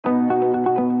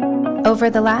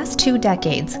Over the last 2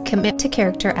 decades, commit to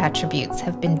character attributes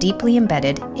have been deeply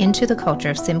embedded into the culture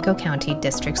of Simcoe County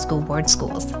District School Board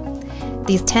schools.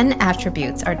 These 10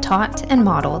 attributes are taught and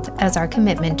modeled as our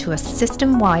commitment to a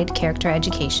system-wide character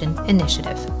education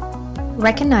initiative.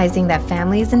 Recognizing that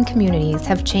families and communities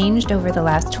have changed over the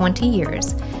last 20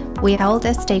 years, we held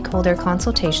a stakeholder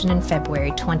consultation in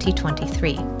February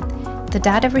 2023. The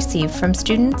data received from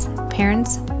students,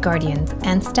 parents, guardians,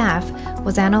 and staff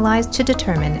was analyzed to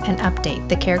determine and update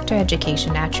the character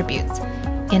education attributes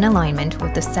in alignment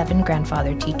with the 7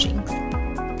 grandfather teachings.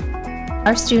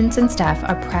 Our students and staff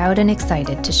are proud and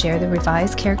excited to share the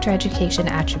revised character education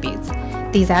attributes.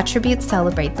 These attributes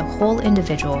celebrate the whole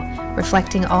individual,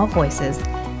 reflecting all voices,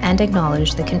 and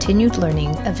acknowledge the continued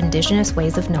learning of Indigenous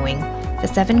ways of knowing, the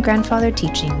 7 grandfather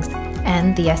teachings,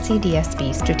 and the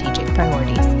SCDSB strategic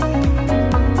priorities.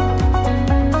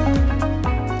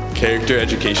 Character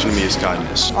education to me is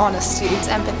kindness. Honesty. It's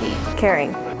empathy.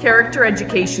 Caring. Character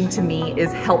education to me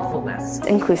is helpfulness.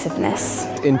 Inclusiveness.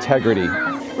 Integrity.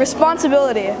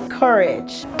 Responsibility.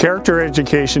 Courage. Character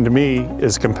education to me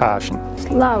is compassion.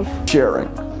 Love. Sharing.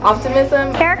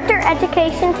 Optimism. Character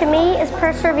education to me is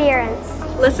perseverance.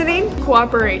 Listening.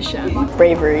 Cooperation.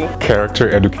 Bravery.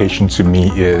 Character education to me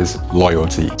is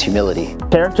loyalty. Humility.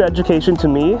 Character education to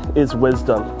me is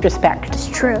wisdom.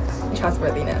 Respect. Truth.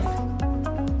 Trustworthiness.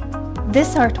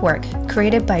 This artwork,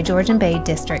 created by Georgian Bay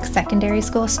District Secondary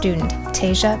School student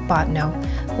Tasia Botno,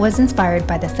 was inspired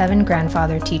by the 7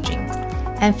 grandfather teachings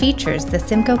and features the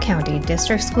Simcoe County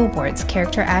District School Board's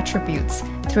character attributes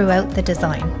throughout the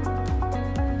design.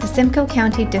 The Simcoe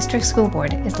County District School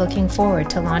Board is looking forward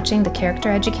to launching the Character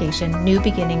Education New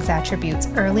Beginnings attributes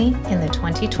early in the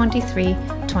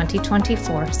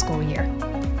 2023-2024 school year.